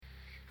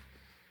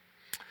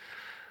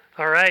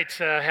All right,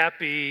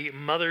 happy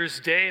Mother's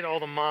Day to all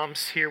the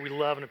moms here. We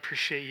love and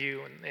appreciate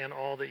you and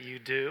all that you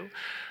do.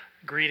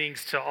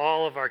 Greetings to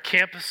all of our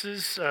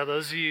campuses,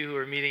 those of you who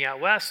are meeting out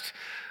west,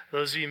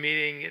 those of you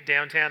meeting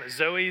downtown at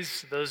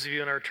Zoe's, those of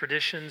you in our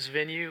Traditions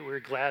venue.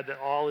 We're glad that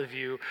all of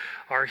you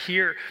are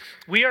here.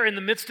 We are in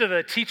the midst of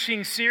a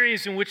teaching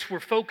series in which we're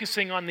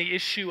focusing on the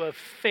issue of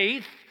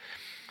faith.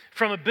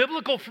 From a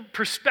biblical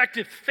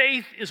perspective,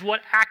 faith is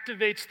what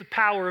activates the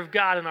power of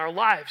God in our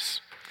lives.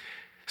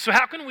 So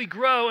how can we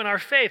grow in our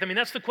faith? I mean,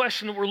 that's the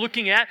question that we're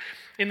looking at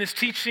in this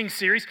teaching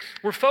series.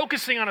 We're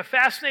focusing on a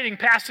fascinating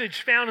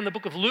passage found in the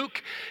book of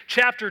Luke,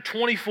 chapter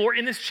 24.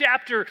 In this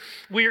chapter,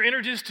 we are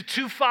introduced to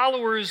two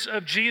followers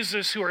of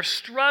Jesus who are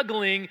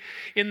struggling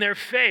in their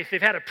faith.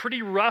 They've had a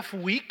pretty rough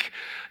week.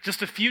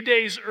 Just a few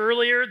days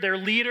earlier, their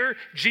leader,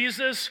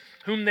 Jesus,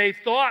 whom they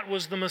thought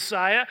was the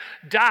Messiah,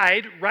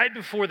 died right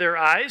before their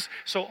eyes.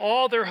 So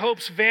all their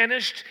hopes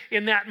vanished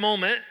in that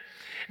moment.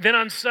 Then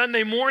on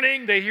Sunday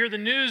morning, they hear the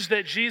news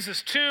that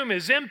Jesus' tomb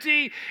is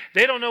empty.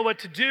 They don't know what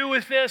to do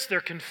with this. They're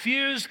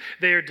confused.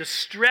 They are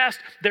distressed.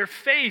 Their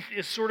faith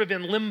is sort of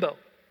in limbo.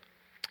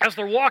 As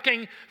they're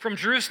walking from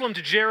Jerusalem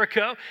to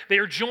Jericho, they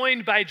are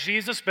joined by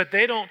Jesus, but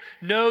they don't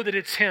know that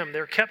it's him.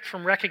 They're kept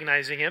from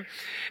recognizing him.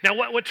 Now,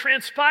 what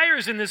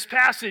transpires in this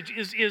passage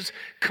is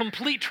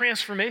complete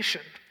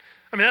transformation.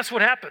 I mean, that's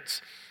what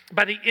happens.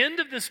 By the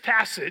end of this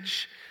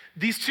passage,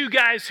 these two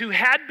guys who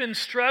had been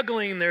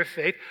struggling in their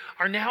faith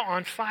are now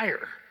on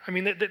fire. I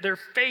mean, their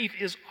faith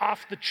is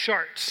off the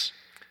charts.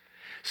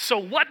 So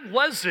what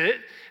was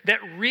it that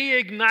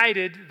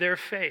reignited their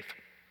faith?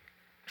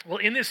 Well,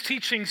 in this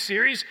teaching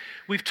series,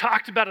 we've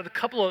talked about a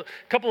couple of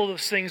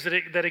those things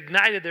that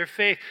ignited their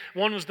faith.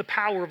 One was the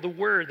power of the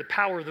Word, the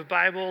power of the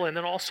Bible, and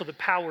then also the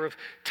power of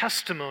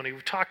testimony.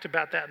 We've talked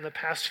about that in the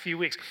past few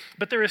weeks.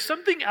 But there is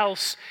something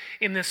else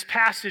in this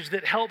passage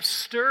that helps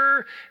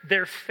stir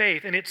their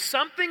faith, and it's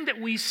something that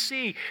we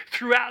see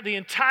throughout the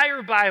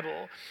entire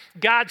Bible,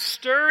 God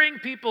stirring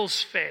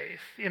people's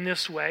faith in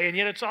this way, and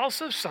yet it's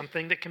also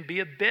something that can be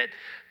a bit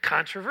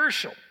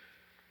controversial.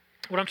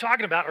 What I'm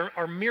talking about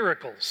are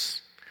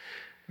miracles.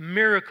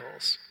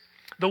 Miracles.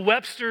 The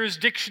Webster's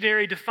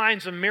Dictionary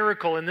defines a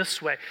miracle in this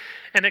way: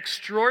 an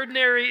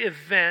extraordinary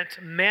event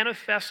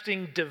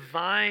manifesting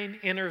divine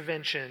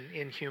intervention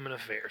in human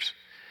affairs.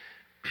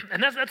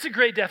 And that's a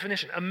great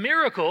definition. A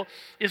miracle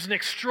is an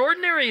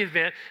extraordinary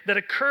event that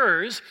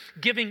occurs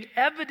giving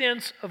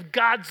evidence of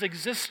God's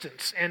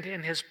existence and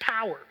in his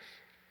power.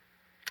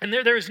 And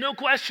there is no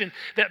question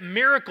that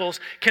miracles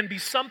can be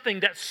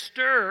something that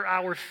stir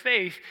our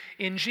faith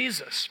in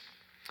Jesus.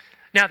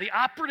 Now, the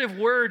operative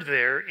word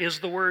there is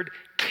the word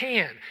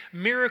can.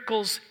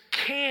 Miracles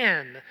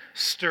can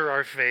stir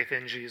our faith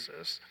in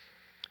Jesus,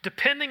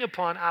 depending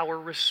upon our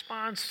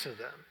response to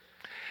them.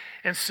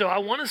 And so I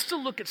want us to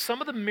look at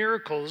some of the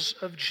miracles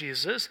of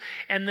Jesus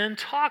and then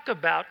talk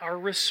about our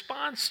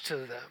response to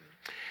them.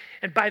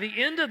 And by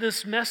the end of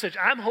this message,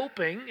 I'm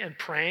hoping and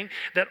praying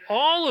that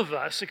all of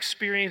us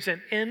experience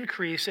an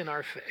increase in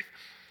our faith,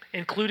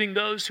 including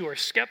those who are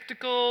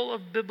skeptical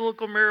of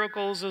biblical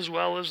miracles as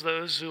well as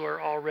those who are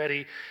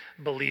already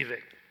believing.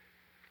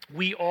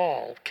 We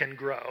all can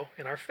grow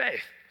in our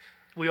faith.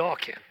 We all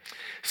can.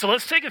 So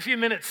let's take a few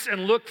minutes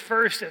and look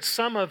first at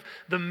some of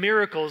the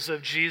miracles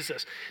of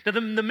Jesus. Now,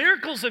 the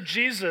miracles of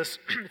Jesus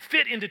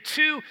fit into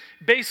two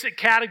basic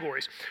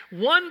categories.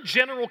 One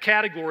general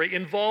category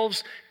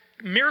involves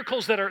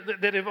miracles that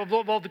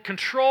involve the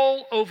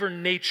control over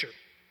nature.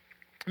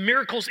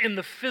 Miracles in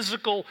the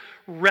physical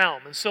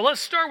realm. And so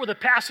let's start with a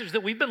passage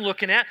that we've been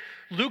looking at,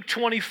 Luke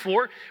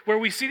 24, where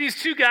we see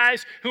these two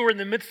guys who are in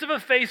the midst of a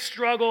faith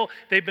struggle.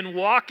 They've been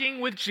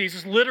walking with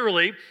Jesus,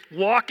 literally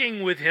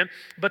walking with him,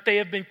 but they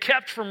have been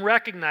kept from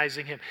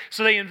recognizing him.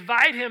 So they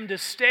invite him to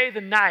stay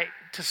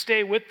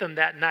with them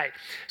that night.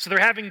 So they're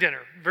having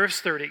dinner.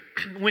 Verse 30.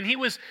 When he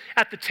was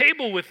at the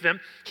table with them,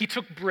 he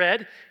took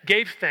bread,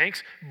 gave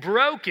thanks,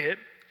 broke it,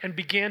 and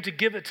began to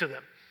give it to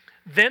them.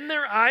 Then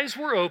their eyes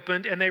were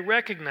opened and they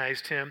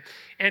recognized him,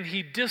 and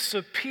he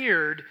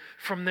disappeared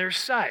from their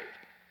sight.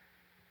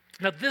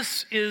 Now,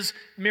 this is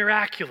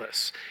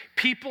miraculous.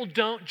 People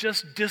don't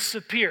just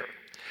disappear,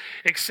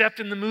 except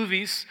in the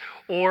movies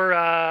or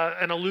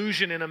an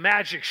illusion in a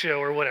magic show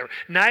or whatever,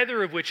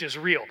 neither of which is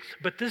real.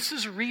 But this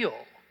is real.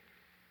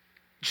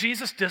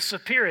 Jesus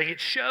disappearing.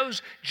 It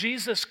shows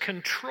Jesus'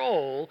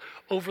 control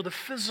over the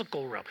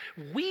physical realm.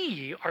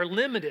 We are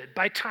limited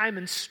by time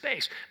and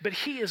space, but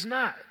he is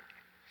not.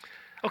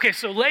 Okay,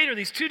 so later,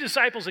 these two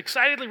disciples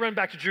excitedly run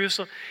back to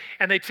Jerusalem,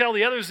 and they tell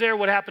the others there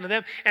what happened to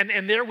them.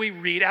 And there we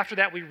read, after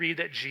that we read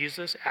that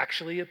Jesus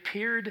actually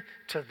appeared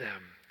to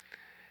them.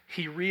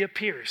 He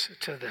reappears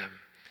to them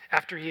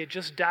after he had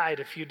just died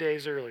a few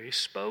days earlier. He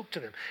spoke to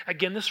them.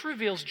 Again, this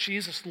reveals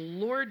Jesus'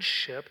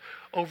 lordship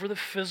over the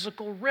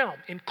physical realm,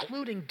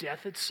 including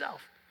death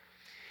itself.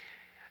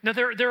 Now,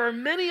 there are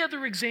many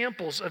other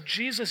examples of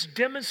Jesus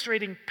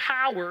demonstrating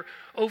power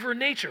over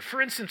nature.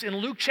 For instance, in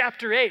Luke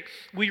chapter 8,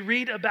 we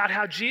read about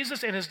how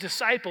Jesus and his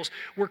disciples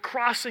were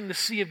crossing the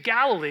Sea of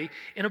Galilee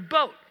in a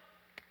boat.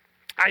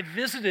 I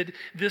visited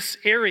this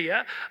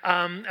area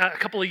a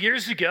couple of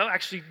years ago.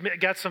 Actually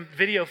got some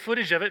video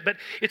footage of it, but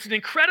it's an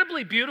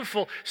incredibly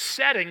beautiful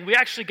setting. We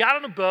actually got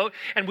on a boat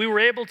and we were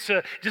able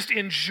to just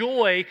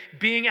enjoy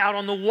being out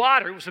on the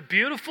water. It was a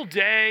beautiful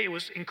day. It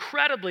was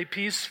incredibly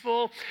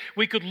peaceful.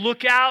 We could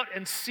look out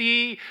and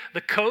see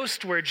the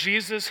coast where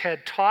Jesus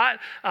had taught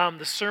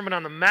the Sermon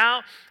on the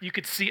Mount. You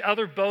could see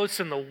other boats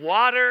in the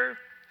water.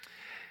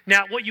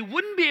 Now, what you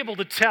wouldn't be able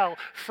to tell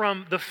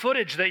from the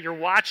footage that you're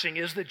watching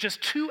is that just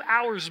 2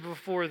 hours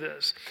before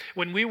this,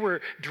 when we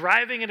were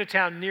driving into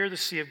town near the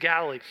Sea of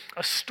Galilee,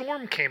 a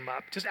storm came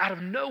up just out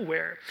of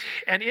nowhere,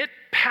 and it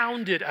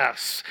pounded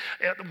us.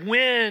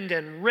 Wind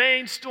and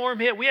rainstorm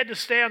hit. We had to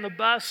stay on the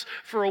bus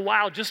for a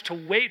while just to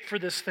wait for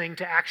this thing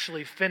to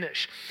actually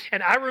finish.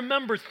 And I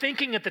remember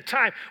thinking at the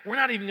time, we're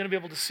not even going to be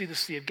able to see the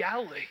Sea of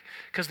Galilee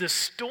because this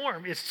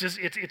storm,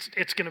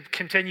 it's going to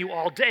continue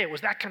all day. It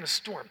was that kind of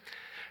storm.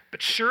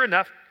 But sure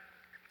enough,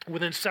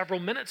 within several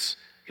minutes,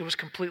 it was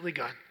completely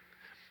gone.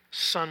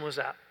 Sun was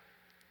out.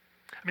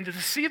 I mean, the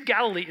Sea of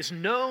Galilee is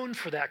known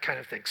for that kind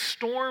of thing.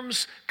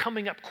 Storms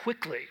coming up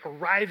quickly,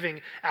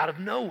 arriving out of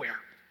nowhere.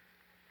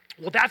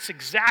 Well, that's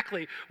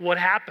exactly what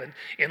happened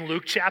in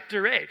Luke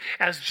chapter 8.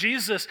 As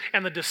Jesus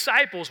and the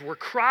disciples were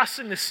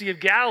crossing the Sea of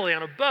Galilee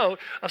on a boat,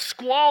 a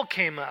squall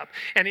came up,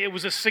 and it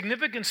was a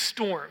significant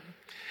storm.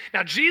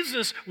 Now,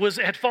 Jesus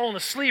had fallen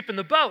asleep in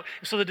the boat,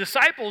 so the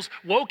disciples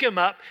woke him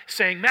up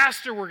saying,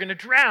 "Master, we're going to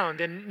drown."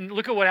 And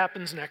look at what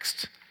happens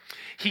next.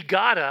 He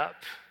got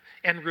up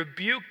and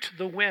rebuked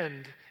the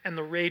wind and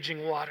the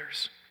raging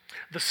waters.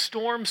 The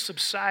storm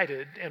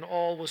subsided and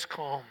all was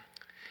calm.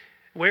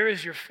 "Where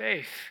is your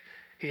faith?"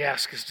 he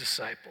asked his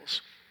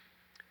disciples.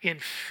 In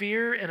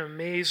fear and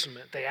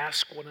amazement, they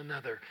asked one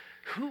another,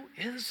 "Who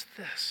is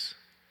this?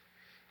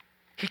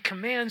 He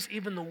commands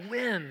even the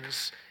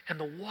winds and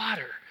the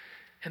water,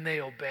 and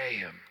they obey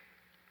him.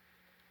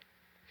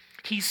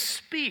 He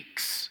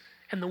speaks,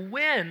 and the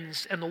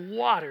winds and the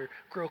water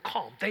grow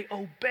calm. They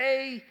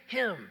obey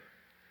him."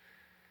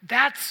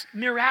 That's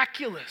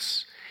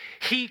miraculous.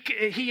 He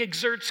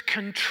exerts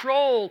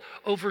control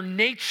over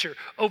nature,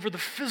 over the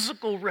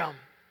physical realm.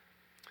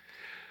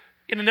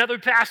 In another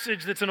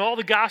passage that's in all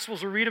the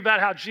Gospels, we read about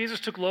how Jesus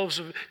took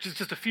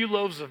just a few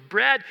loaves of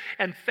bread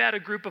and fed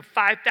a group of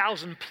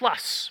 5,000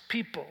 plus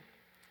people.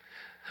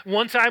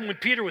 One time when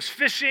Peter was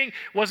fishing,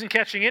 wasn't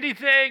catching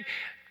anything,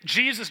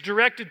 Jesus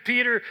directed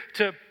Peter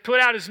to put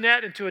out his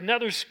net into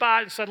another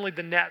spot, and suddenly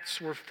the nets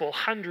were full,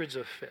 hundreds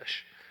of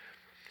fish.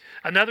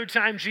 Another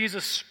time,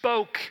 Jesus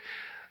spoke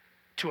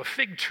to a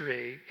fig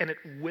tree, and it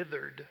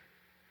withered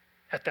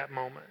at that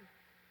moment.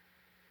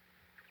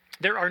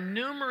 There are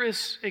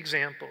numerous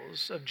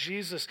examples of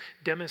Jesus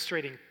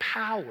demonstrating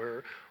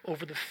power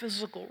over the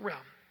physical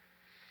realm.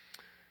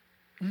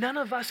 None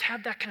of us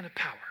have that kind of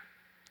power.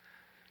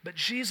 But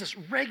Jesus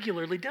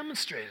regularly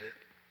demonstrated it.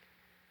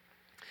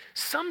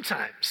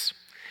 Sometimes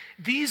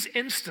these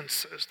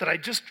instances that I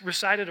just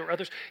recited or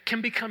others can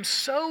become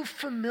so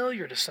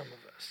familiar to some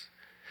of us.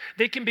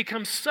 They can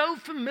become so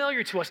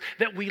familiar to us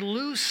that we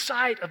lose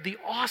sight of the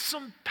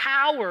awesome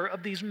power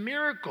of these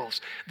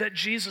miracles that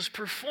Jesus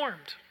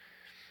performed.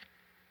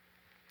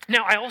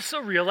 Now, I also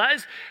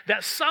realize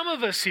that some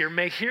of us here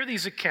may hear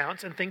these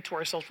accounts and think to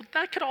ourselves, well,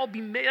 that could have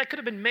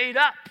been made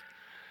up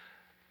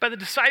by the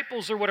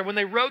disciples or whatever. When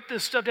they wrote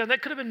this stuff down,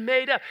 that could have been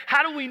made up.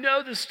 How do we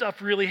know this stuff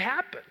really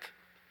happened?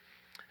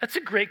 That's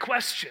a great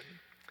question.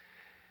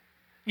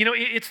 You know,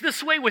 it's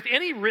this way with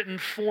any written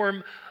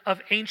form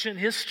of ancient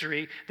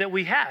history that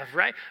we have,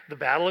 right? The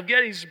Battle of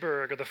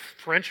Gettysburg or the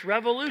French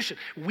Revolution.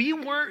 We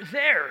weren't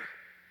there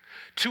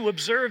to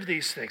observe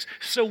these things.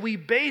 So we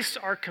base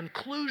our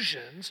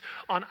conclusions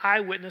on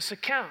eyewitness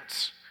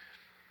accounts.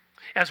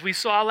 As we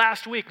saw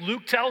last week,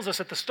 Luke tells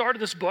us at the start of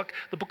this book,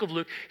 the book of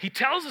Luke, he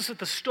tells us at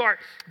the start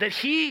that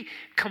he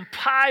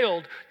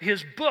compiled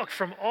his book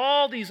from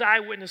all these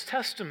eyewitness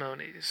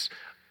testimonies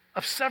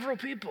of several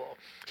people.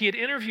 He had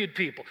interviewed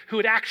people who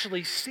had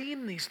actually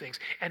seen these things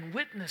and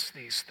witnessed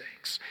these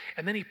things.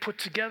 And then he put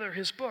together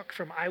his book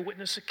from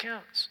eyewitness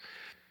accounts.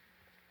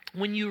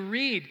 When you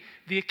read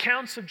the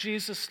accounts of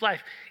Jesus'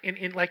 life,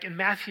 like in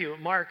Matthew,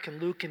 Mark, and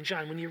Luke, and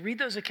John, when you read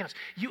those accounts,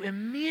 you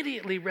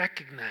immediately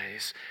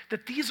recognize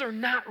that these are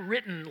not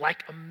written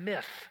like a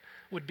myth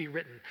would be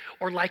written,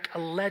 or like a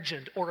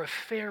legend or a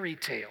fairy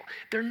tale.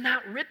 They're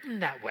not written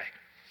that way.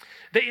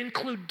 They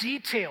include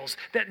details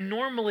that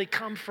normally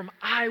come from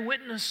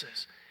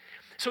eyewitnesses.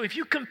 So if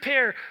you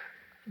compare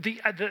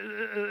the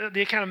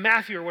account of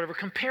Matthew or whatever,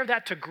 compare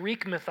that to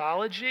Greek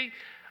mythology,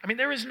 I mean,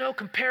 there is no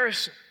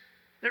comparison.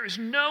 There is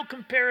no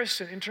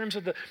comparison in terms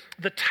of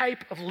the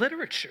type of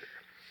literature.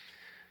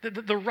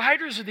 The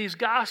writers of these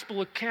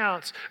gospel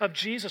accounts of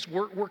Jesus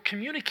were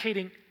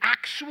communicating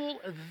actual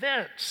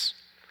events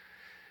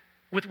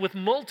with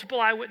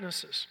multiple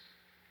eyewitnesses.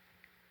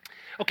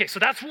 Okay, so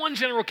that's one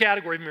general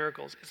category of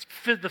miracles. It's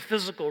the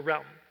physical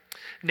realm,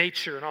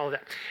 nature and all of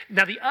that.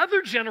 Now, the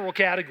other general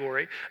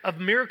category of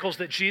miracles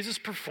that Jesus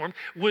performed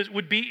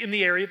would be in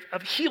the area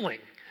of healing.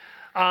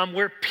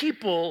 where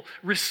people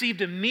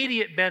received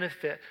immediate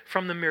benefit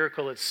from the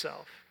miracle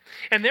itself.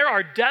 And there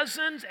are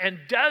dozens and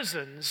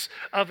dozens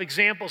of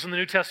examples in the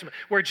New Testament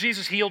where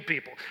Jesus healed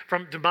people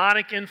from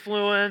demonic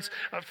influence,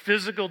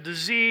 physical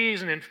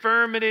disease and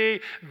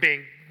infirmity,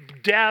 being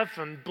deaf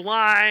and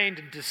blind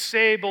and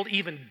disabled,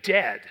 even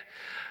dead.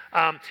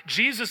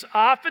 Jesus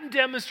often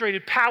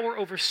demonstrated power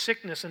over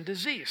sickness and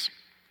disease.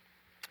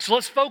 So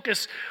let's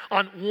focus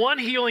on one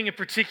healing in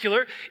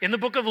particular. In the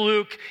book of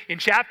Luke, in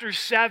chapter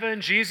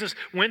 7, Jesus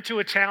went to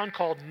a town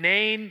called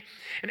Nain.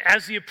 And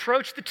as he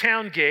approached the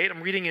town gate,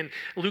 I'm reading in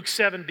Luke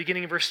 7,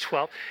 beginning in verse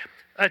 12,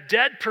 a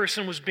dead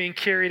person was being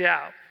carried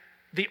out,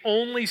 the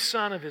only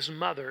son of his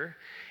mother,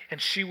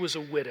 and she was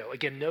a widow.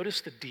 Again,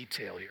 notice the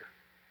detail here.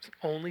 It's an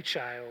only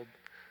child,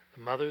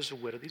 the mother's a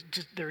widow.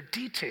 There are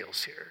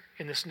details here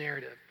in this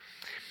narrative.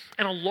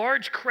 And a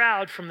large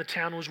crowd from the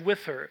town was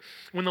with her.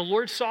 When the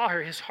Lord saw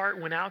her, his heart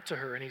went out to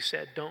her, and he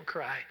said, "Don't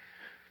cry."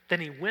 Then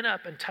he went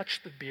up and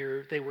touched the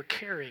bier they were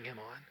carrying him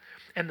on,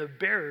 and the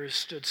bearers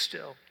stood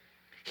still.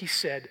 He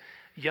said,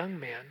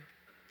 "Young man,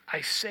 I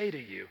say to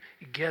you,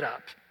 get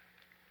up."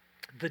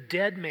 The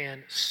dead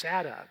man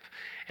sat up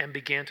and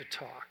began to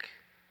talk,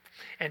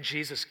 and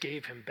Jesus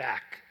gave him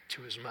back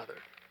to his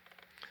mother.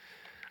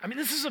 I mean,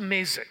 this is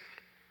amazing.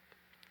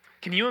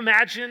 Can you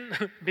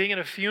imagine being at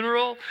a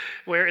funeral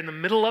where in the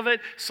middle of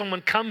it,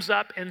 someone comes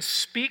up and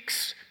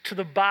speaks to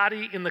the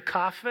body in the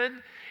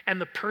coffin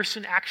and the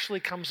person actually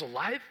comes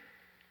alive?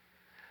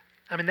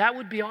 I mean, that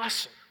would be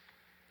awesome.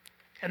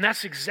 And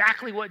that's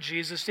exactly what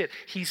Jesus did.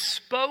 He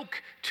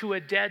spoke to a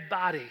dead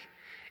body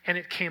and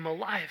it came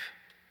alive.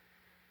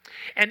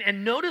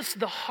 And notice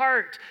the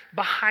heart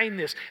behind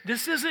this.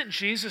 This isn't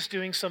Jesus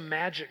doing some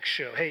magic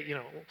show. Hey,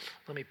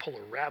 let me pull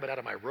a rabbit out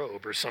of my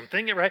robe or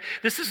something, right?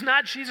 This is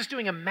not Jesus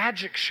doing a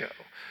magic show.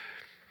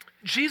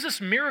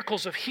 Jesus'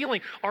 miracles of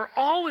healing are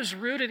always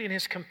rooted in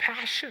his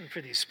compassion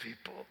for these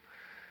people.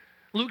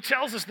 Luke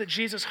tells us that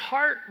Jesus'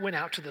 heart went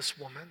out to this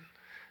woman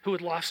who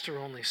had lost her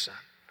only son.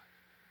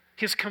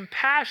 His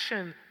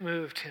compassion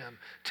moved him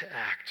to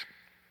act.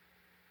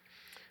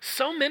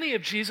 So many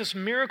of Jesus'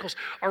 miracles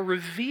are are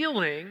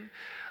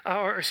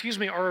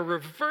a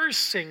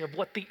reversing of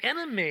what the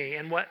enemy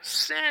and what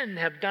sin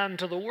have done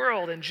to the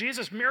world. And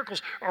Jesus'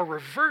 miracles are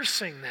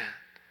reversing that,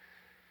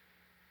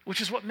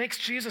 which is what makes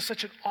Jesus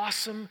such an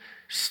awesome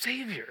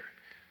Savior.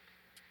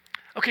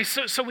 Okay,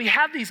 so we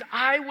have these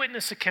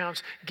eyewitness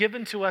accounts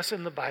given to us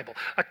in the Bible,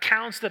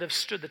 accounts that have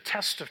stood the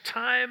test of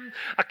time,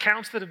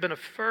 accounts that have been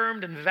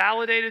affirmed and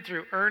validated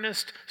through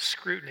earnest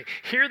scrutiny.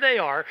 Here they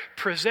are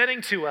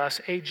presenting to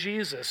us a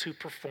Jesus who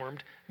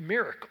performed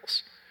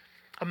miracles,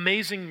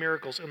 amazing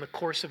miracles in the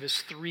course of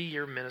his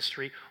 3-year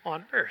ministry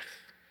on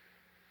earth.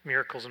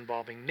 Miracles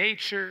involving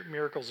nature,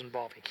 miracles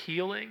involving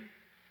healing.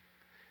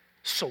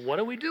 So what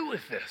do we do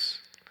with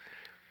this?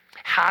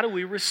 How do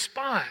we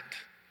respond?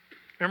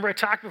 Remember I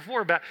talked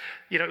before about,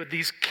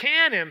 these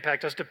can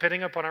impact us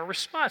depending upon our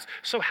response.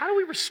 So how do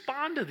we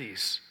respond to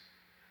these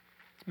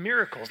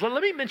miracles?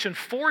 Let me mention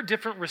 4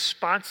 different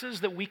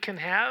responses that we can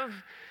have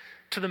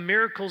to the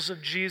miracles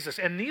of Jesus.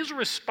 And these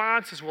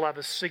responses will have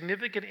a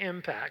significant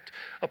impact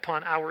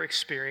upon our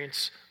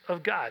experience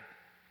of God.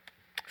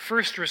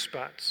 First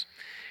response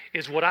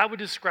is what I would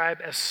describe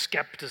as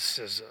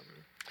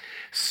skepticism.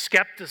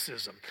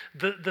 Skepticism.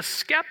 The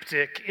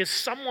skeptic is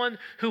someone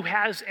who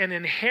has an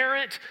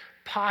inherent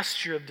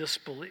posture of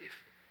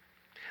disbelief.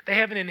 They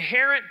have an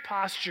inherent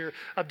posture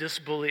of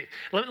disbelief.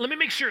 Let me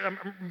make sure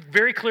I'm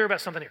very clear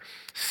about something here.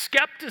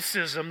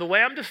 Skepticism, the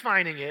way I'm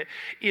defining it,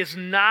 is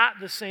not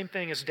the same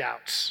thing as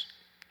doubts.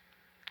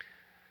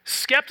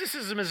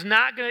 Skepticism is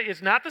not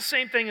the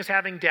same thing as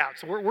having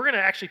doubts. We're going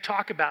to actually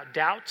talk about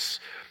doubts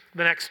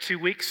the next 2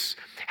 weeks,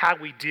 how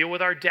we deal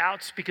with our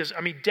doubts, because,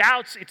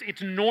 doubts,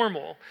 it's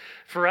normal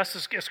for us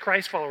as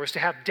Christ followers to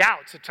have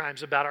doubts at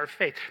times about our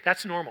faith.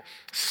 That's normal.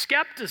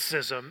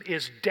 Skepticism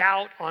is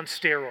doubt on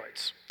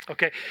steroids,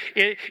 okay?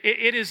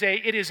 It is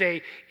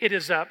a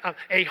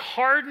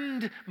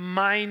hardened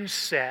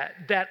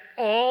mindset that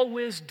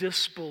always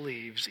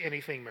disbelieves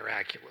anything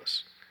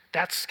miraculous.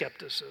 That's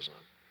skepticism.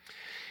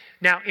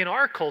 Now, in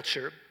our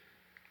culture,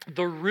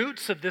 the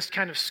roots of this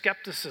kind of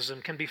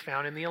skepticism can be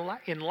found in the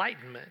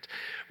Enlightenment,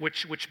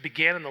 which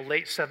began in the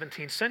late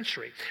 17th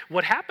century.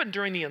 What happened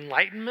during the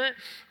Enlightenment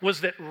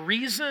was that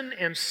reason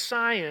and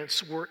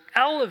science were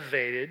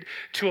elevated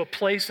to a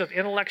place of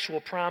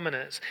intellectual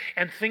prominence,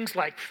 and things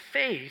like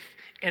faith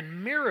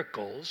and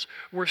miracles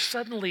were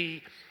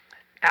suddenly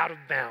out of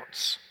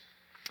bounds.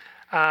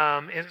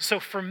 And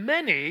so for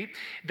many,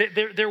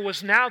 there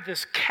was now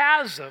this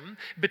chasm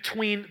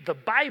between the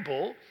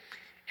Bible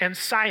and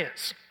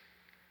science.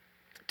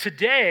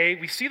 Today,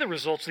 we see the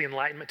results of the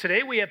Enlightenment.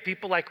 Today, we have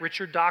people like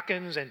Richard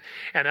Dawkins and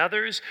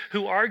others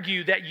who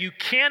argue that you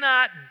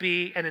cannot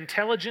be an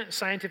intelligent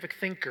scientific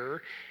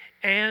thinker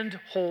and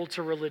hold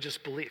to religious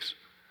beliefs.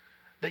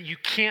 That you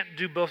can't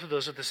do both of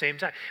those at the same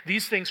time.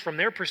 These things, from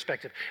their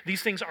perspective,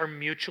 these things are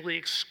mutually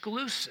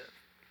exclusive.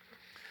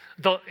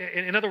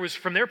 In other words,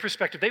 from their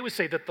perspective, they would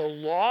say that the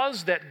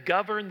laws that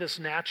govern this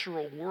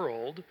natural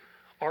world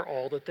are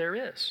all that there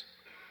is.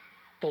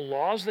 The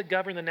laws that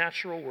govern the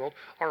natural world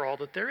are all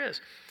that there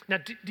is. Now,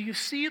 do you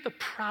see the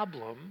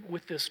problem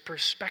with this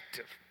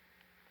perspective?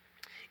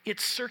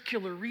 It's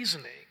circular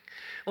reasoning.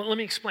 Well, let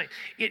me explain.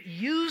 It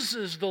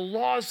uses the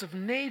laws of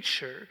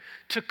nature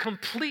to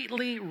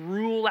completely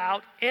rule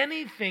out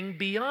anything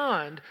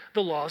beyond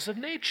the laws of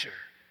nature,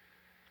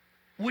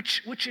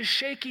 which is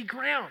shaky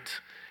ground,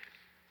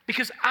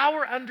 because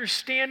our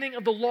understanding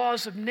of the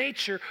laws of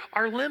nature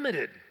are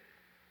limited.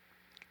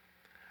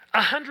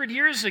 100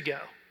 years ago,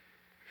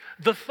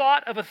 the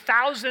thought of a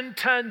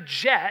 1,000-ton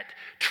jet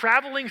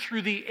traveling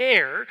through the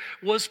air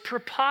was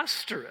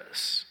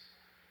preposterous.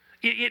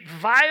 It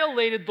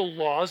violated the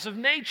laws of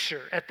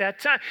nature at that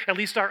time, at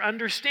least our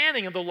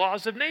understanding of the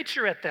laws of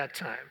nature at that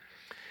time.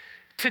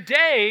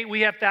 Today,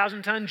 we have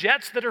 1,000-ton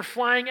jets that are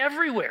flying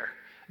everywhere,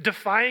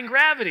 defying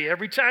gravity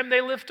every time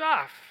they lift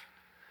off.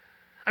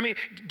 I mean,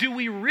 do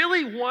we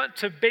really want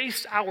to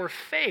base our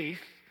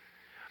faith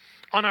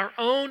on our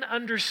own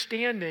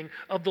understanding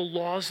of the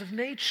laws of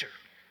nature?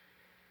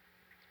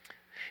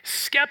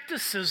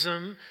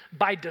 Skepticism,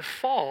 by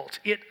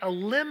default, it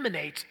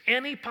eliminates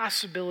any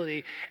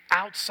possibility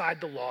outside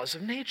the laws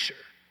of nature.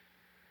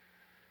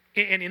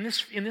 And in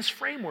this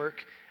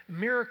framework,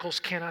 miracles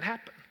cannot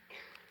happen.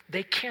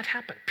 They can't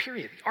happen,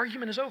 period. The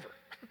argument is over.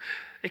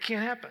 It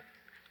can't happen.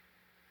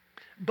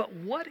 But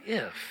what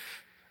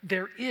if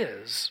there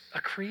is a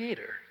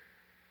creator?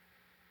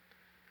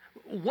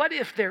 What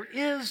if there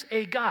is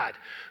a God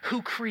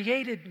who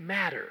created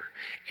matter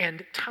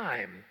and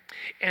time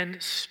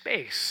and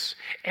space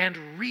and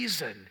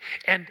reason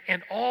and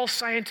all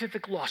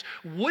scientific laws?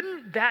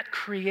 Wouldn't that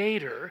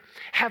creator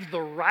have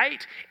the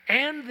right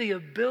and the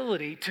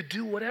ability to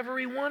do whatever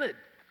he wanted,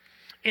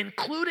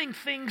 including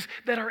things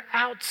that are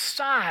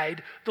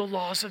outside the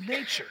laws of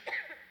nature?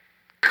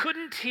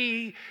 Couldn't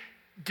he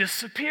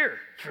disappear,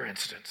 for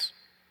instance,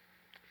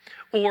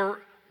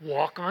 or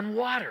walk on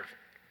water,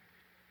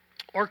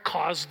 or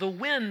cause the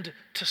wind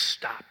to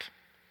stop?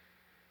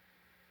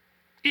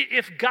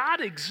 If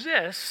God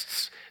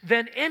exists,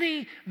 then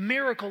any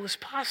miracle is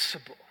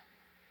possible.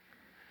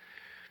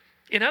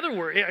 In other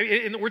words,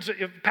 in the words of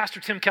Pastor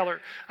Tim Keller,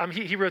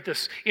 he wrote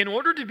this: in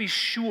order to be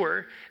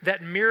sure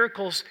that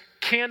miracles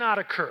cannot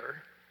occur,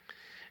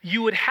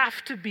 you would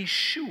have to be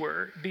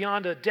sure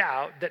beyond a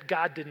doubt that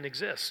God didn't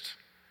exist.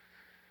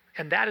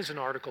 And that is an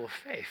article of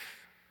faith.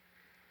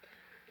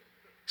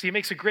 See, he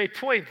makes a great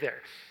point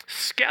there.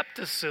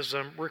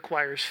 Skepticism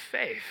requires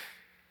faith,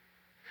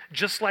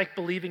 just like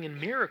believing in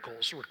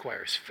miracles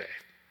requires faith.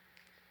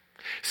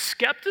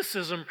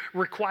 Skepticism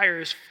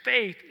requires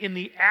faith in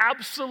the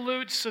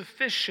absolute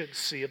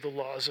sufficiency of the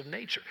laws of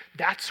nature.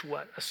 That's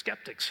what a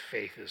skeptic's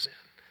faith is in.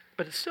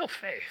 But it's still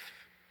faith.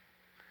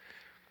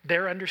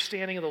 Their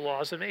understanding of the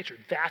laws of nature,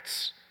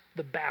 that's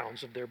the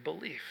bounds of their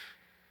belief.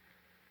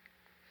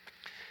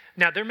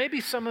 Now, there may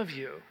be some of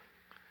you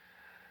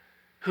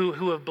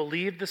who have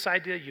believed this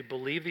idea. You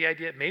believe the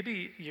idea.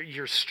 Maybe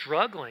you're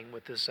struggling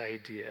with this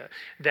idea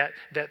that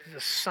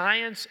the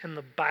science and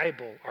the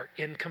Bible are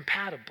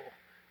incompatible.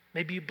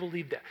 Maybe you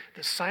believe that.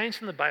 The science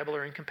and the Bible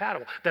are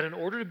incompatible. That in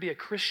order to be a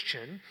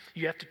Christian,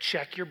 you have to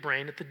check your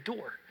brain at the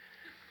door.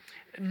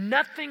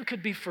 Nothing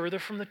could be further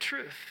from the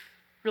truth.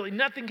 Really,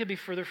 nothing could be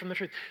further from the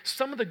truth.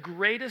 Some of the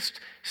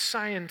greatest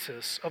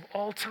scientists of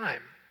all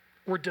time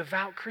were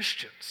devout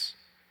Christians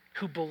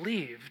who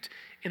believed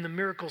in the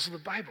miracles of the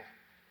Bible.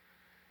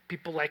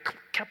 People like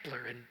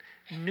Kepler and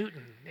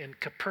Newton and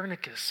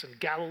Copernicus and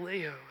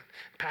Galileo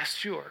and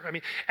Pasteur. I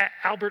mean,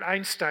 Albert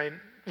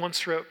Einstein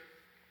once wrote,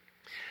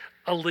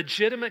 "A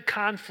legitimate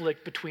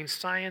conflict between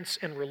science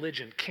and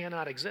religion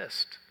cannot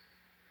exist.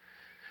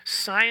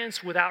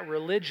 Science without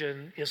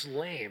religion is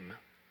lame.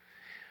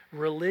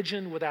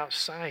 Religion without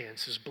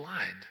science is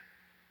blind."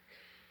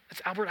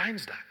 That's Albert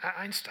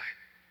Einstein.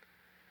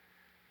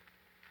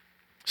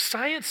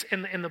 Science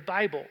and the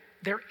Bible,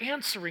 they're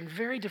answering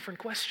very different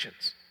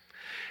questions.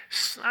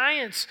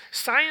 Science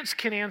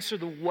can answer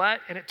the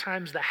what and at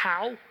times the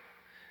how,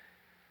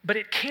 but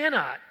it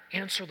cannot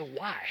answer the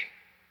why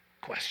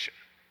question.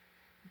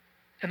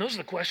 And those are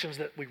the questions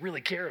that we really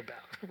care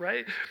about,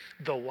 right?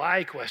 The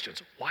why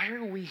questions. Why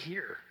are we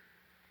here?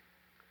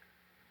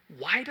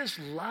 Why does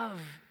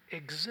love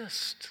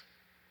exist?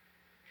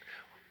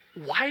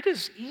 Why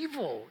does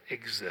evil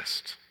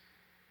exist?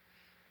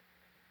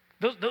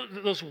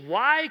 Those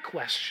why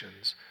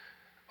questions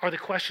are the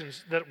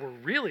questions that we're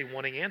really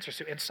wanting answers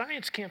to. And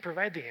science can't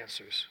provide the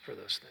answers for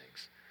those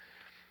things.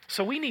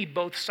 So we need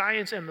both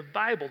science and the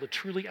Bible to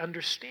truly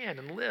understand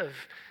and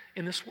live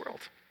in this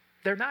world.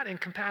 They're not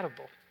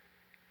incompatible.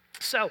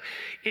 So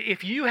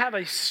if you have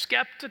a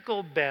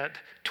skeptical bent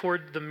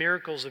toward the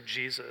miracles of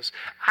Jesus,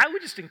 I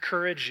would just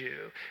encourage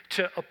you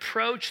to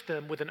approach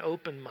them with an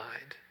open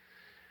mind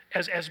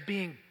as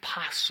being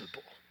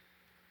possible.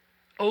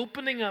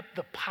 Opening up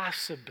the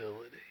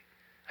possibility.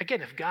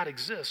 Again, if God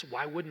exists,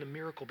 why wouldn't a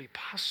miracle be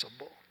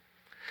possible?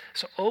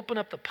 So open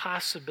up the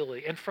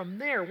possibility. And from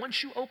there,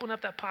 once you open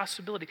up that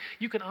possibility,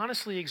 you can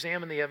honestly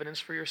examine the evidence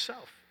for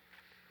yourself.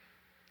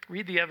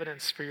 Read the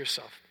evidence for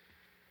yourself.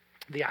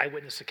 the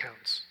eyewitness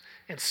accounts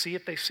and see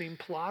if they seem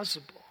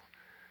plausible,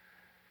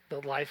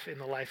 in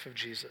the life of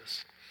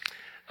Jesus.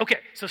 Okay,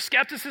 so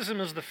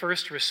skepticism is the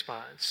first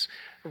response.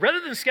 Rather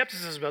than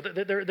skepticism,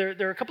 there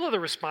are a couple other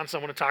responses I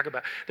want to talk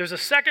about. There's a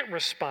second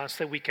response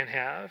that we can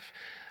have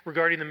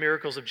regarding the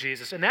miracles of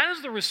Jesus, and that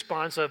is the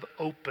response of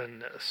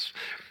openness.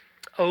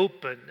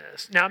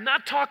 Openness. Now, I'm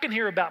not talking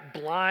here about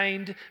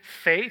blind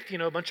faith,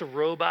 a bunch of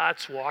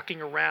robots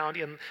walking around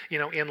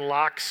in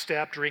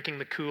lockstep, drinking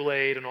the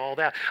Kool-Aid and all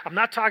that. I'm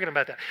not talking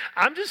about that.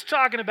 I'm just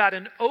talking about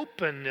an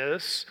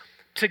openness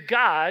to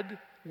God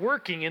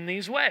working in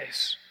these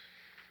ways.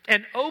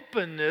 An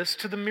openness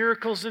to the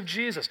miracles of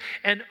Jesus.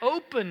 An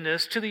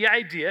openness to the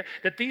idea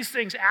that these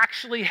things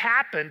actually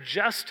happen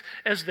just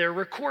as they're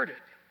recorded.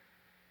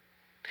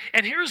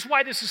 And here's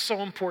why this is so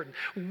important.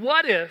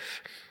 What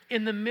if,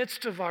 in the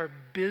midst of our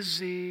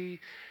busy,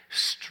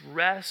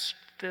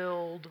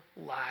 stress-filled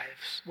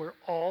lives, where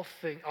all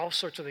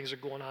sorts of things are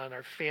going on in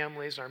our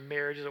families, our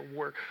marriages, at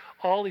work,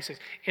 all these things,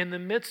 in the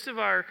midst of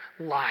our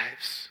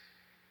lives,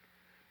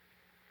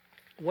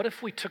 what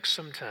if we took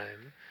some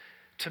time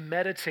to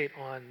meditate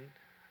on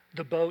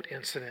the boat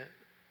incident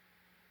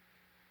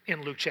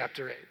in Luke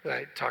chapter 8 that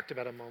I talked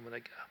about a moment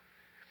ago?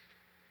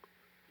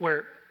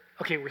 Where,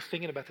 we're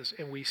thinking about this,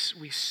 and we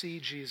see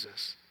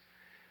Jesus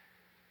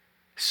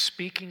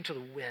speaking to the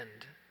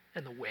wind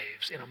and the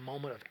waves in a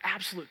moment of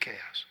absolute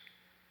chaos.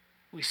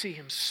 We see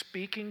him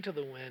speaking to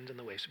the wind and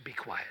the waves, be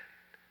quiet.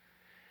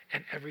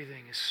 And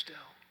everything is still.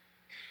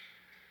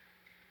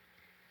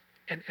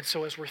 And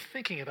so as we're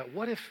thinking about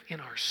what if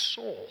in our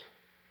soul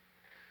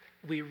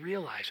we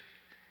realize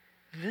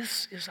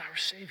this is our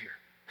Savior.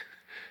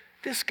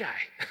 This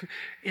guy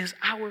is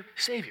our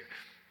Savior.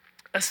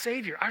 A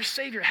Savior. Our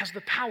Savior has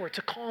the power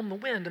to calm the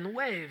wind and the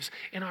waves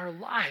in our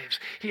lives.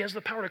 He has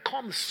the power to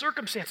calm the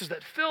circumstances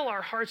that fill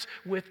our hearts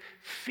with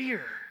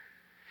fear.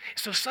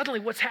 So suddenly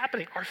what's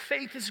happening? Our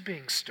faith is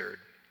being stirred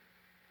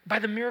by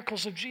the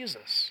miracles of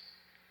Jesus.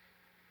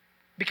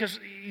 Because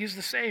he's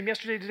the same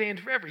yesterday, today, and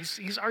forever.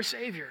 He's our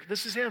Savior.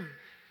 This is him.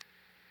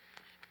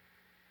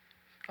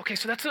 Okay,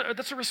 so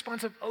that's a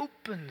response of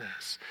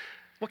openness.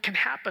 What can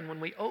happen when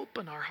we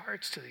open our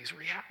hearts to these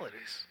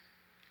realities?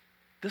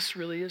 This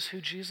really is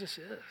who Jesus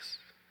is.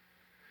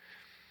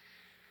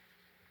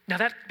 Now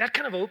that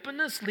kind of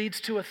openness leads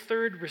to a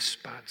third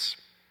response.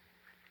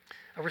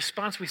 A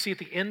response we see at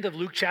the end of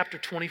Luke chapter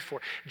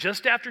 24.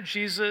 Just after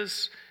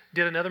Jesus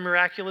did another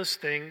miraculous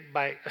thing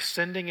by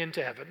ascending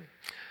into heaven,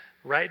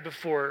 right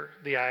before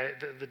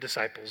the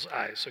disciples'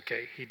 eyes,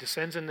 okay? He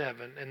descends into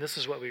heaven, and this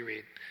is what we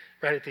read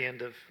right at the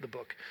end of the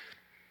book.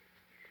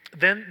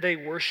 Then they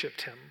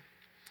worshiped him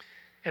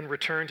and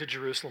returned to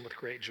Jerusalem with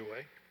great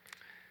joy.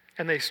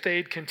 And they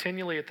stayed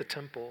continually at the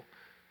temple,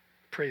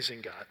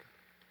 praising God.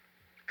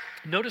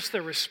 Notice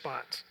their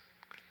response.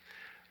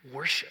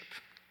 Worship.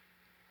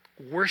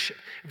 Worship.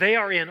 They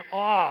are in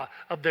awe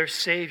of their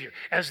Savior.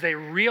 As they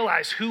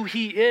realize who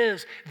he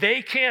is,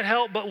 they can't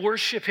help but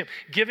worship him,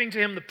 giving to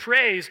him the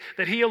praise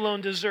that he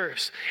alone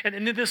deserves.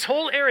 And this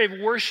whole area of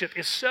worship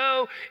is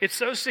so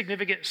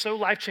significant, so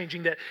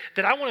life-changing that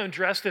I want to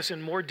address this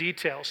in more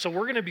detail. So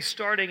we're going to be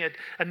starting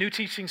a new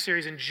teaching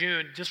series in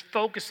June, just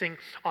focusing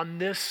on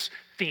this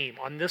theme,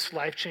 on this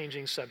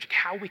life-changing subject,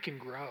 how we can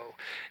grow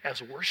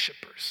as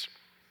worshipers.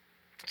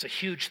 It's a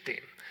huge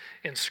theme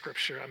in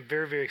Scripture. I'm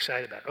very, very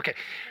excited about it. Okay,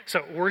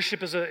 so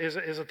worship is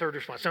a third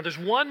response. Now, there's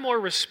one more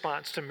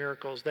response to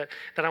miracles that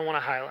I want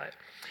to highlight.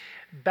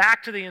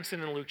 Back to the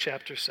incident in Luke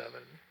chapter 7,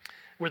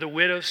 where the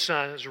widow's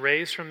son is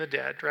raised from the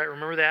dead, right?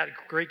 Remember that? A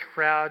great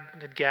crowd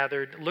had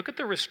gathered. Look at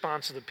the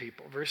response of the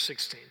people. Verse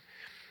 16.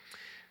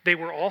 They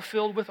were all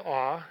filled with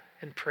awe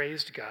and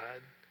praised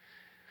God.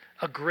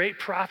 A great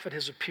prophet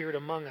has appeared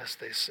among us,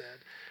 they said.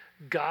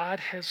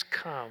 God has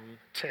come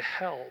to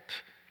help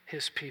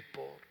his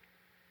people.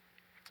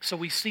 So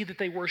we see that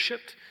they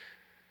worshiped,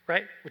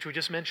 right, which we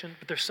just mentioned,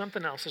 but there's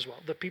something else as well.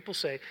 The people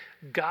say,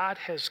 God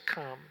has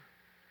come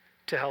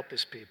to help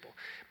his people.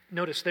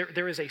 Notice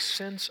there is a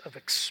sense of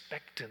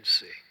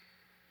expectancy,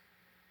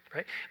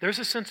 right? There's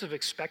a sense of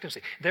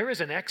expectancy. There is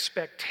an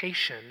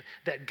expectation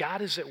that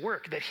God is at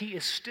work, that he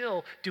is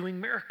still doing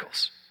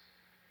miracles.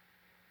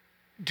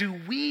 Do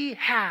we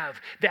have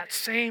that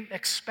same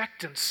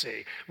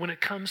expectancy when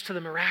it comes to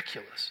the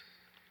miraculous?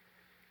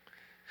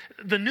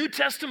 The New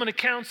Testament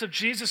accounts of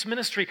Jesus'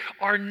 ministry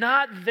are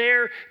not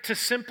there to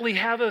simply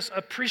have us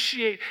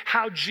appreciate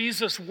how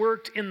Jesus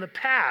worked in the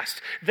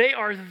past. They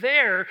are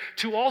there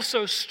to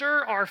also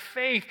stir our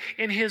faith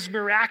in his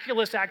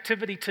miraculous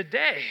activity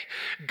today.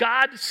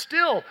 God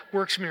still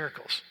works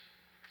miracles.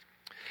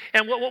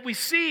 And what we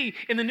see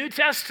in the New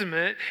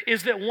Testament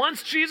is that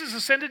once Jesus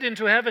ascended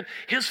into heaven,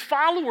 his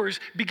followers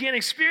began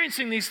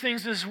experiencing these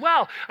things as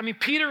well. I mean,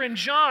 Peter and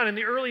John in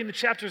the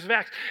chapters of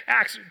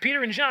Acts,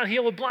 Peter and John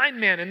heal a blind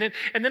man. And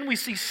then we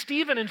see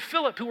Stephen and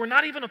Philip, who were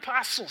not even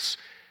apostles.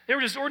 They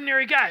were just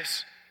ordinary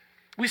guys.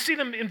 We see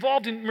them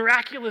involved in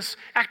miraculous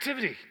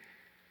activity.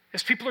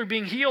 as people are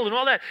being healed and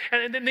all that.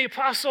 And then the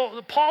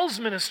Apostle Paul's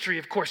ministry,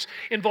 of course,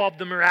 involved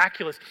the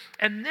miraculous.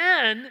 And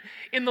then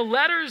in the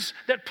letters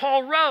that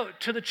Paul wrote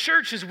to the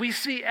churches, we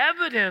see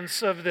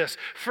evidence of this.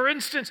 For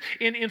instance,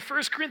 in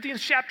 1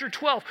 Corinthians chapter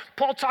 12,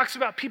 Paul talks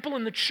about people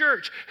in the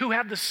church who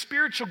have the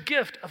spiritual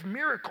gift of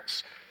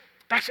miracles.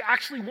 That's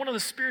actually one of the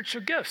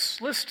spiritual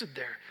gifts listed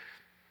there.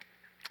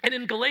 And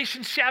in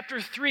Galatians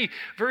chapter 3,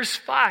 verse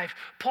 5,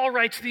 Paul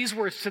writes these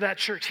words to that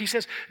church. He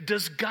says,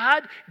 "Does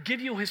God give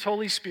you his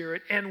Holy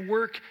Spirit and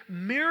work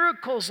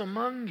miracles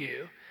among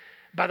you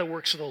by the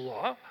works of the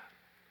law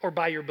or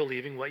by your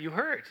believing what you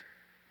heard?"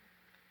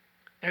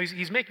 Now,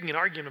 he's making an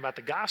argument about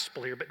the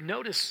gospel here, but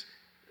notice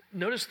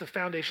the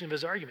foundation of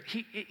his argument.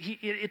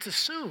 It's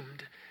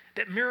assumed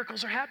that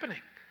miracles are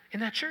happening in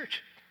that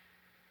church.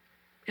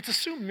 It's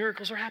assumed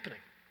miracles are happening.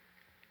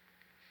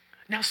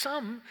 Now,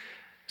 some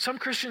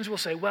Christians will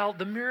say, well,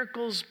 the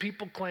miracles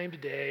people claim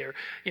today are,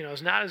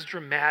 is not as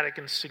dramatic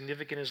and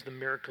significant as the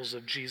miracles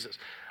of Jesus.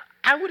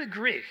 I would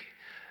agree,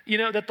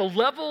 that the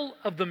level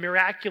of the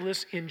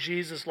miraculous in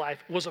Jesus'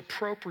 life was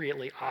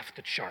appropriately off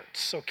the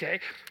charts,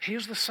 okay? He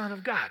was the Son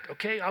of God,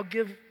 okay? I'll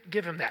give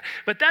him that.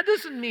 But that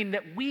doesn't mean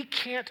that we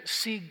can't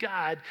see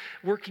God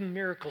working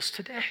miracles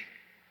today.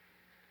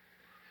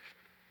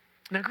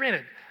 Now,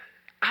 granted,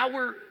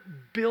 our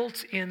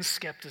built-in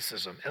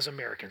skepticism as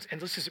Americans,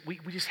 and we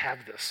just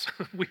have this.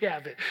 We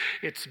have it.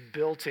 It's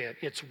built in.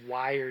 It's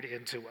wired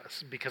into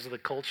us because of the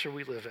culture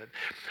we live in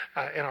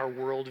and our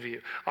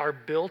worldview. Our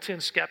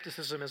built-in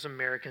skepticism as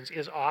Americans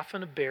is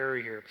often a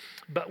barrier.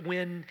 But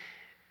when,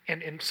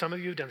 and some of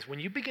you have done this, when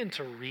you begin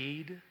to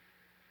read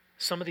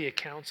some of the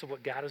accounts of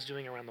what God is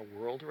doing around the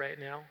world right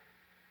now,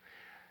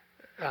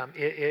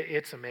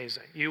 it's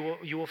amazing. You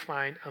will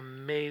find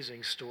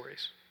amazing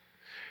stories.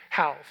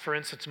 How, for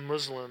instance,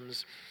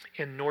 Muslims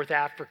in North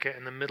Africa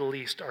and the Middle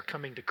East are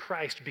coming to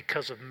Christ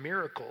because of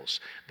miracles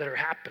that are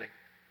happening.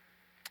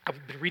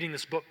 I've been reading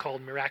this book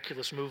called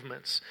Miraculous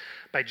Movements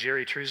by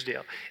Jerry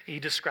Truesdale. He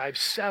describes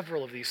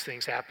several of these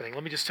things happening.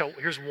 Let me just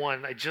here's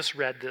one. I just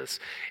read this.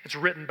 It's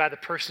written by the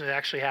person it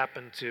actually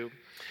happened to.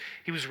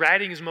 He was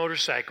riding his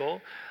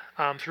motorcycle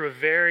through a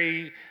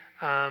very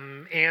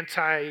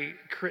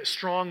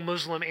strong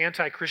Muslim,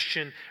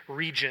 anti-Christian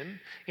region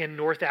in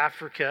North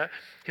Africa.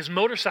 His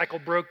motorcycle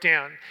broke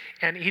down,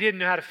 and he didn't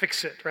know how to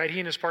fix it, right? He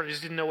and his partner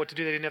just didn't know what to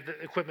do. They didn't have the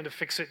equipment to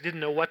fix it, didn't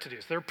know what to do.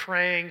 So they're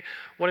praying,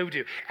 what do we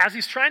do? As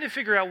he's trying to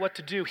figure out what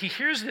to do, he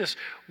hears this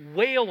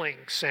wailing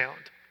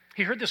sound.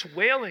 He heard this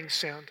wailing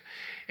sound,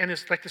 and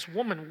it's like this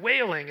woman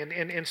wailing,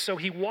 and so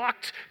he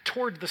walked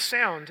toward the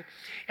sound,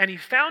 and he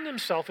found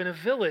himself in a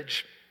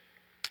village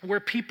where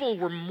people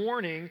were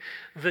mourning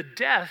the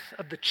death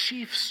of the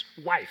chief's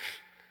wife.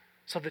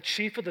 So the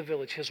chief of the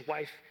village, his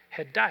wife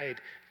had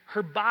died.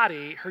 Her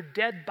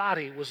dead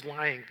body was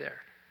lying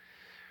there,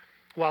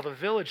 while the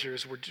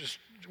villagers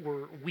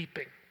were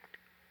weeping.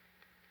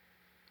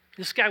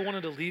 This guy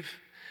wanted to leave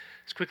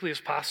as quickly as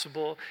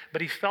possible,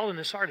 but he felt in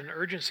his heart an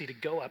urgency to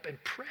go up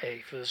and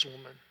pray for this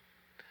woman.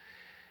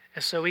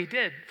 And so he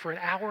did for an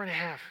hour and a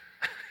half.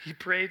 He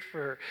prayed for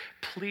her,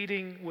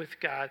 pleading with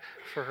God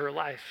for her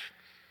life.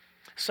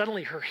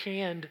 Suddenly, her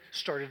hand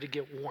started to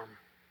get warm.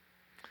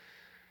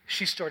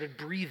 She started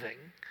breathing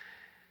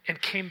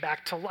and came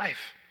back to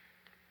life.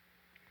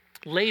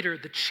 Later,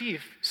 the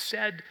chief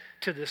said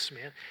to this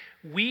man,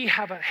 "We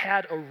have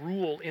had a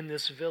rule in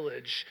this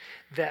village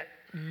that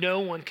no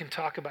one can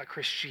talk about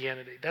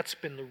Christianity. That's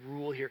been the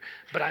rule here,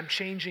 but I'm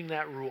changing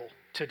that rule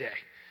today.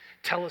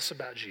 Tell us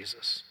about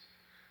Jesus."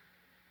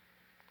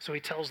 So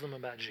he tells them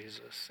about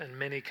Jesus, and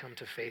many come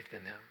to faith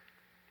in him.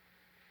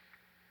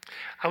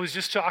 I was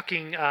just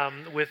talking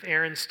with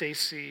Erin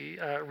Stacy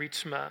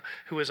Rietzma,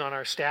 who is on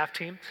our staff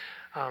team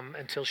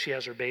until she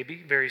has her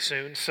baby very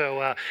soon.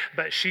 So,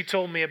 but she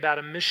told me about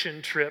a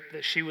mission trip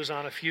that she was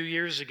on a few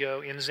years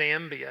ago in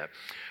Zambia.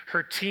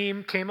 Her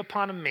team came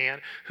upon a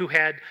man who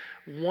had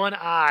one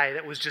eye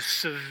that was just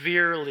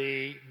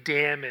severely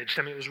damaged.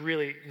 I mean, it was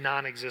really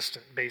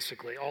non-existent,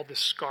 basically. All this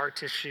scar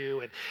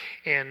tissue,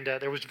 and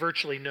there was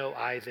virtually no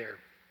eye there.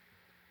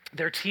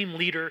 Their team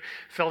leader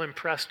felt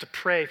impressed to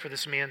pray for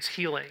this man's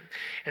healing.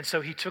 And so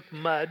he took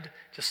mud,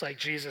 just like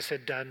Jesus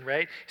had done,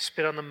 right?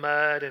 Spit on the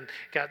mud and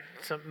got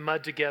some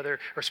mud together,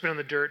 or spit on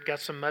the dirt, got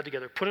some mud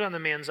together, put it on the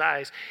man's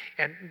eyes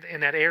and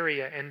in that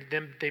area, and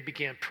then they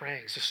began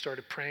praying, just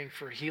started praying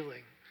for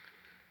healing.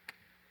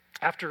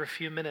 After a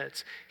few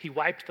minutes, he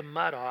wiped the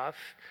mud off,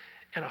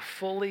 and a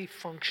fully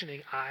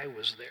functioning eye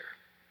was there.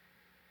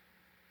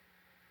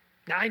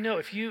 Now, I know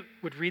if you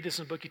would read this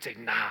in a book, you'd say,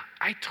 nah,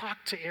 I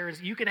talked to Erin.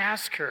 You can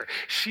ask her.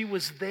 She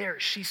was there.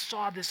 She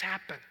saw this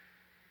happen.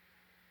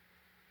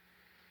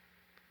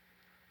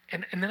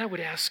 And then I would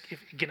ask,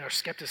 again, our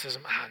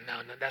skepticism,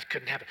 no, that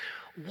couldn't happen.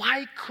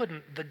 Why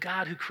couldn't the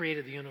God who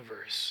created the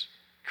universe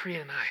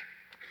create an eye?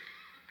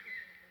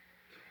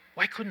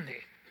 Why couldn't he?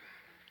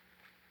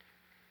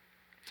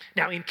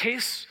 Now, in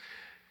case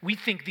we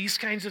think these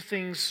kinds of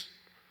things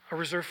are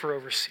reserved for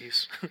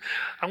overseas.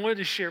 I wanted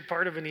to share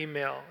part of an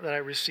email that I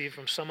received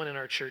from someone in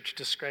our church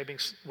describing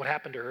what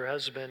happened to her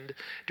husband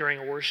during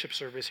a worship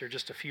service here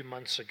just a few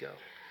months ago.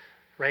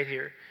 Right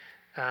here.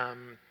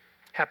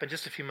 Happened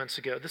just a few months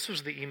ago. This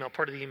was the email,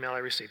 part of the email I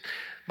received.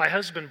 My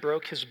husband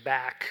broke his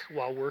back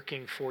while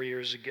working 4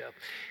 years ago.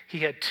 He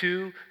had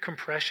 2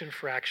 compression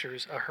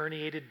fractures, a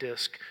herniated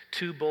disc,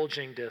 2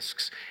 bulging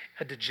discs,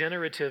 a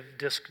degenerative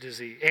disc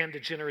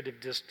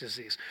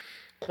disease.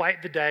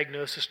 Quite the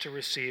diagnosis to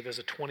receive as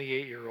a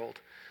 28-year-old,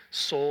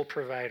 sole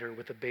provider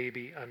with a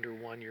baby under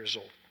 1 year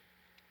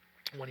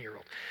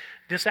old.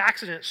 This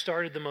accident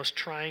started the most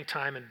trying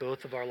time in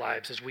both of our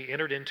lives as we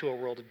entered into a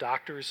world of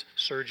doctors,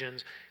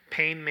 surgeons,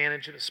 pain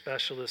management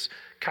specialists,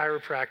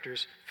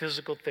 chiropractors,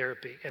 physical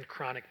therapy, and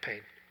chronic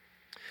pain.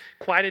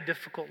 Quite a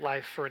difficult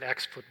life for an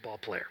ex-football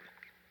player.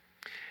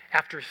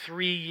 After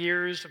 3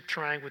 years of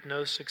trying with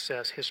no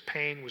success, his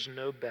pain was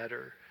no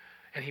better,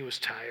 and he was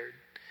tired.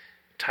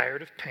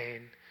 Tired of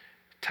pain,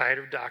 tired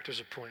of doctor's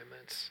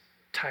appointments,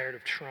 tired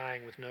of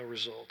trying with no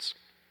results.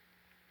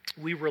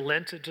 We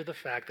relented to the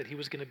fact that he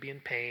was going to be in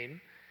pain,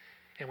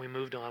 and we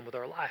moved on with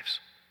our lives.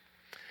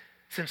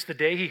 Since the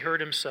day he hurt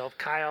himself,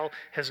 Kyle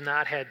has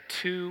not had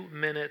 2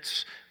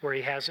 minutes where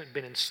he hasn't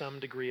been in some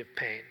degree of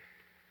pain.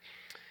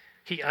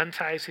 He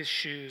unties his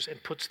shoes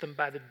and puts them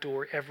by the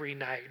door every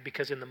night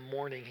because in the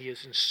morning he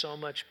is in so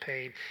much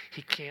pain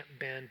he can't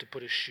bend to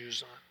put his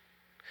shoes on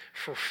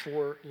for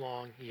 4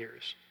 long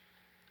years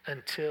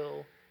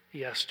until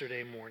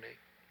yesterday morning.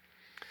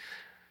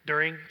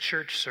 During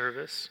church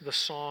service, the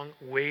song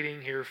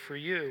 "Waiting Here for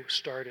You"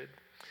 started.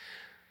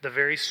 The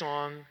very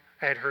song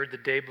I had heard the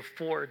day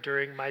before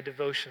during my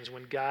devotions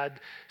when God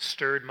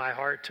stirred my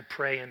heart to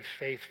pray in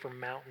faith for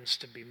mountains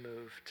to be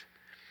moved.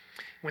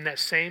 When that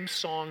same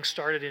song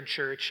started in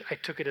church, I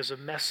took it as a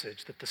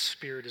message that the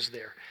Spirit is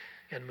there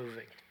and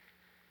moving.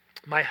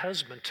 My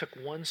husband took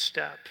 1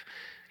 step,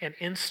 and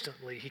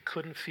instantly he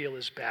couldn't feel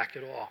his back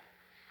at all.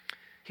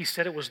 He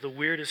said it was the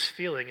weirdest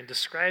feeling and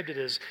described it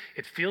as,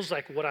 it feels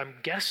like what I'm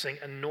guessing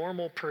a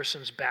normal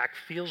person's back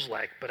feels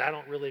like, but I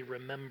don't really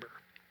remember.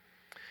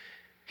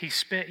 He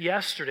spent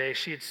yesterday,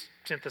 she had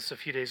sent this a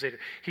few days later,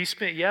 he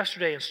spent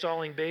yesterday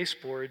installing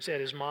baseboards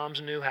at his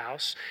mom's new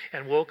house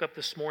and woke up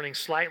this morning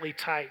slightly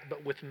tight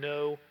but with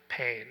no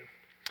pain.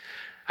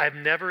 I've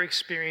never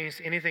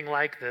experienced anything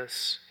like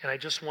this, and I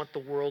just want the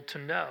world to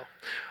know.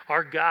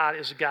 Our God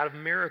is a God of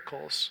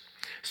miracles.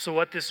 So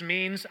what this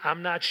means,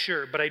 I'm not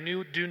sure, but I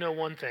do know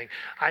one thing.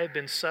 I have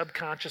been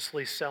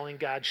subconsciously selling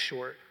God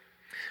short.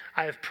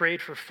 I have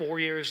prayed for 4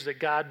 years that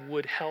God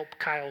would help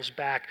Kyle's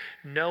back,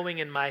 knowing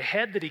in my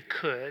head that he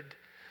could,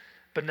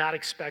 but not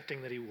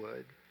expecting that he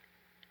would.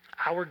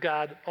 Our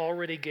God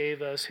already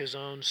gave us his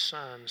own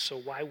son, so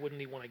why wouldn't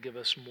he want to give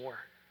us more?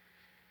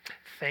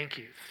 Thank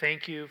you.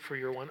 Thank you for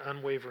your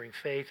unwavering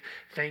faith.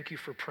 Thank you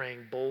for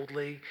praying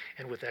boldly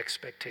and with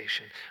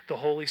expectation. The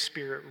Holy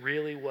Spirit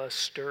really was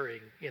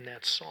stirring in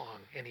that song,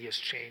 and he has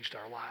changed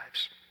our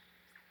lives.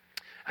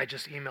 I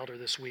just emailed her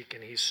this week,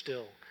 and he's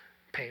still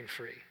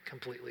pain-free,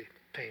 completely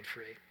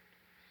pain-free.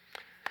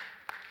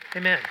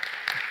 Amen.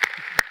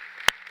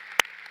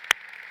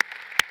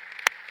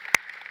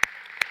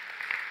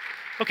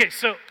 Okay,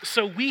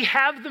 so we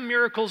have the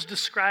miracles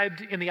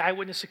described in the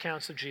eyewitness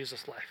accounts of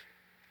Jesus' life.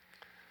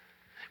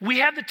 We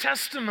have the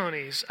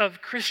testimonies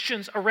of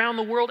Christians around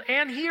the world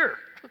and here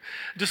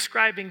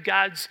describing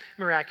God's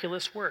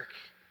miraculous work.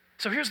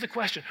 So here's the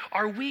question.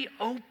 Are we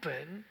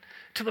open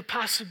to the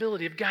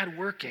possibility of God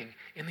working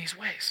in these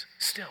ways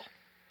still?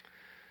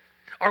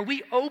 Are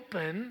we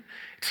open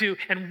to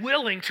and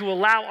willing to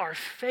allow our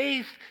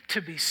faith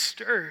to be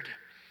stirred,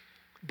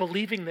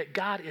 believing that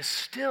God is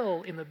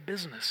still in the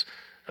business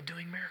of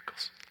doing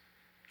miracles?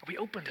 Are we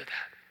open to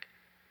that?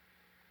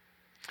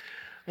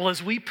 Well,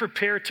 as we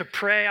prepare to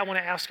pray, I want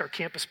to ask our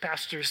campus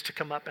pastors to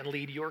come up and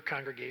lead your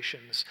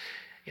congregations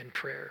in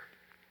prayer.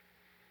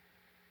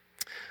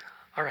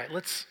 All right,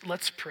 let's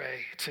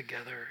pray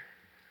together.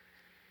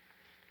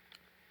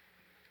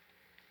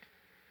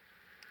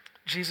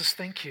 Jesus,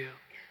 thank you.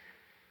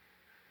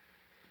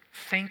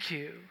 Thank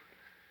you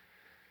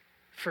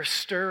for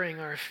stirring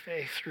our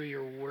faith through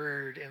your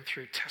word and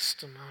through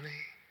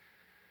testimony.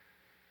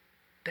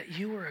 That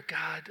you are a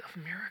God of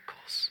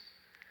miracles.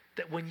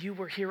 That when you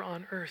were here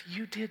on earth,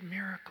 you did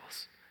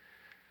miracles.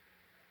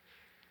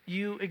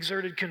 You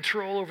exerted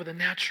control over the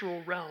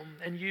natural realm,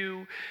 and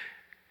you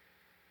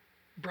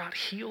brought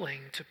healing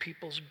to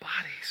people's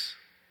bodies.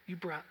 You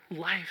brought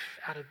life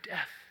out of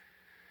death.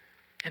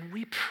 And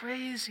we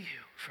praise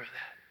you for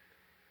that.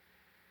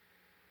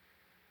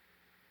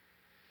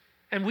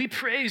 And we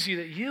praise you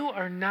that you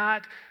are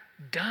not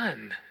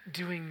done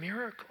doing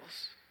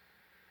miracles.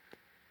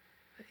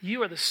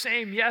 You are the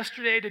same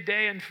yesterday,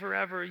 today, and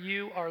forever.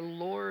 You are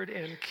Lord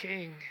and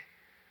King.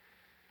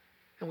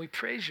 And we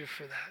praise you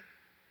for that.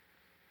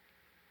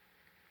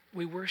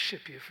 We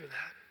worship you for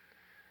that.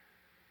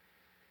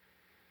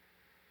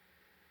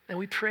 And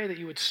we pray that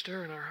you would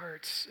stir in our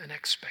hearts an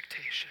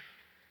expectation.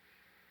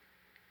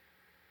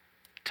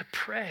 To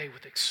pray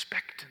with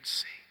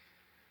expectancy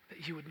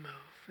that you would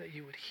move, that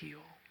you would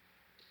heal,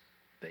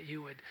 that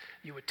you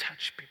would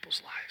touch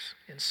people's lives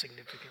in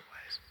significant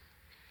ways.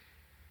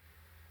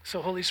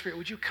 So Holy Spirit,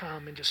 would you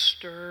come and just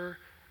stir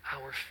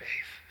our faith,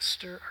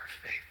 stir our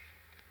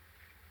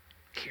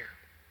faith here.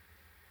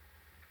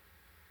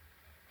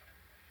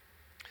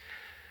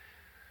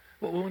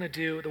 What we want to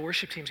do, the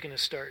worship team's going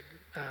to start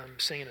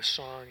singing a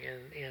song,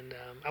 and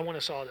I want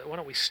us all to, why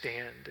don't we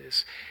stand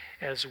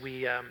as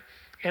we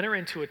enter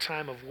into a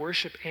time of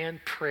worship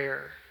and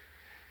prayer.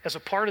 As a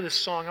part of this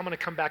song, I'm going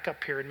to come back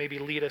up here and maybe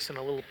lead us in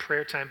a little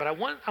prayer time, but I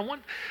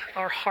want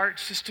our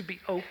hearts just to be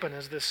open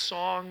as this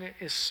song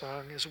is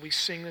sung, as we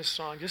sing this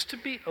song, just to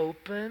be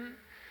open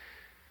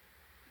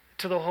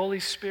to the Holy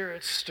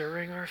Spirit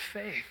stirring our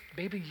faith.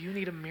 Maybe you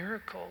need a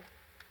miracle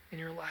in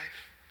your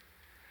life.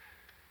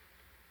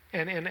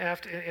 And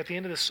at the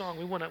end of the song,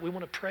 we want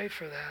to pray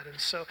for that. And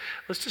so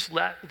let's just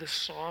let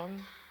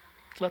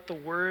the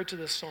words of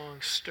the song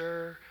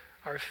stir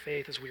our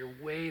faith as we are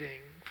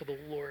waiting for the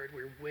Lord.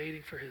 We're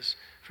waiting for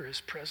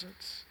his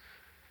presence.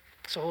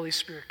 So Holy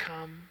Spirit,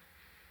 come.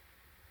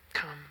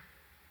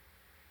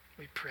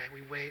 We pray.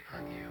 We wait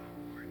on you,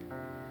 Lord.